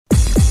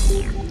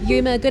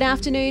Yuma, good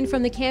afternoon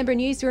from the Canberra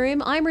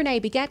newsroom. I'm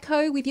Renee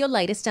Bigatko with your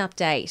latest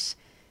update.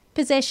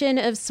 Possession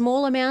of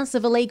small amounts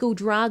of illegal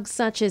drugs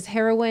such as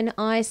heroin,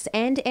 ice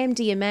and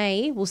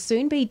MDMA will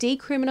soon be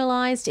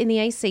decriminalised in the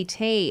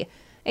ACT.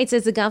 It's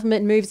as the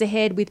government moves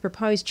ahead with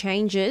proposed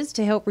changes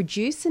to help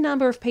reduce the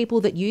number of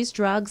people that use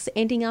drugs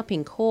ending up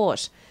in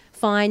court.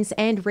 Fines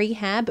and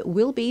rehab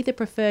will be the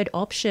preferred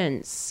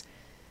options.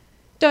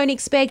 Don't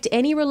expect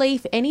any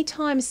relief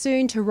anytime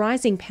soon to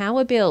rising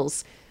power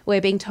bills.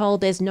 We're being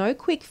told there's no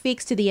quick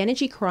fix to the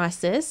energy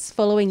crisis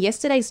following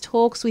yesterday's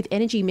talks with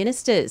energy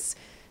ministers.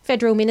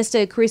 Federal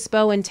Minister Chris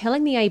Bowen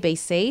telling the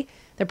ABC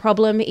the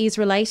problem is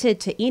related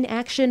to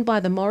inaction by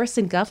the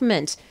Morrison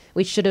government,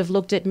 which should have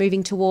looked at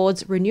moving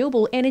towards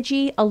renewable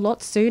energy a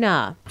lot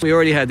sooner. We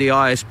already had the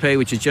ISP,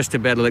 which is just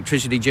about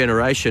electricity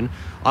generation.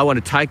 I want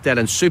to take that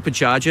and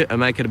supercharge it and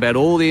make it about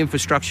all the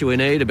infrastructure we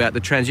need, about the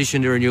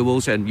transition to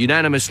renewables, and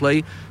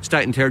unanimously,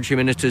 state and territory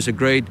ministers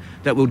agreed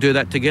that we'll do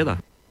that together.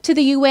 To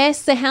the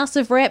US, the House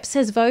of Reps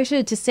has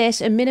voted to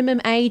set a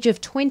minimum age of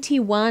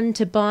 21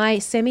 to buy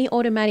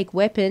semi-automatic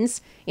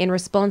weapons in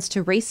response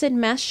to recent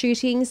mass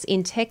shootings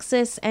in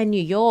Texas and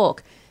New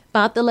York.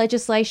 But the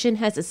legislation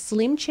has a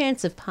slim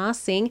chance of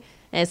passing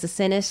as the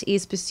Senate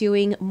is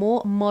pursuing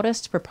more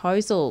modest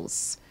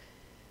proposals.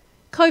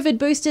 COVID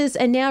boosters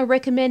are now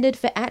recommended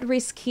for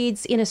at-risk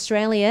kids in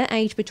Australia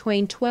aged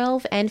between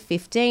 12 and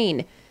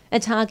 15.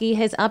 ATAGI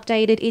has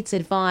updated its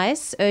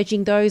advice,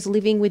 urging those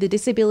living with a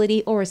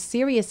disability or a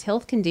serious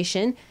health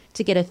condition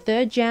to get a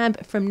third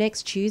jab from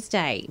next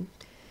Tuesday.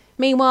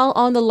 Meanwhile,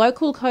 on the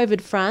local COVID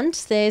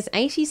front, there's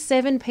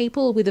 87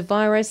 people with the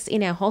virus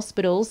in our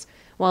hospitals,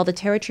 while the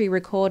Territory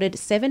recorded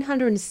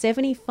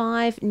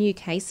 775 new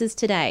cases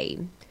today.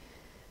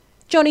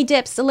 Johnny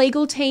Depp's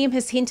legal team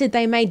has hinted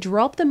they may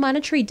drop the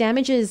monetary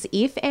damages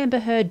if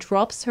Amber Heard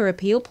drops her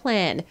appeal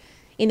plan.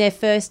 In their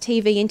first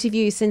TV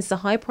interview since the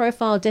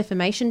high-profile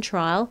defamation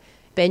trial,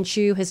 Ben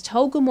Chu has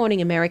told Good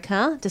Morning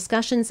America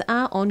discussions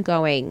are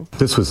ongoing.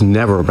 This was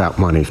never about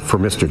money for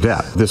Mr.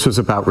 Depp. This was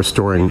about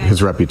restoring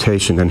his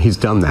reputation, and he's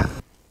done that.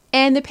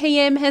 And the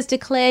PM has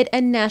declared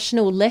a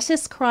national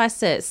lettuce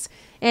crisis.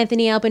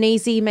 Anthony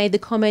Albanese made the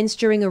comments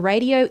during a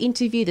radio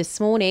interview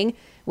this morning,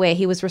 where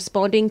he was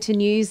responding to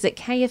news that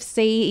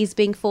KFC is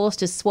being forced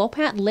to swap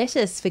out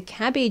lettuce for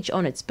cabbage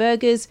on its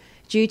burgers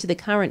due to the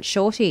current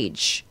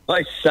shortage.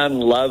 My son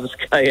loves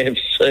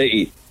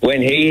KFC.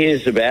 When he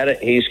hears about it,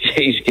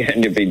 he's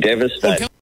going to be devastated.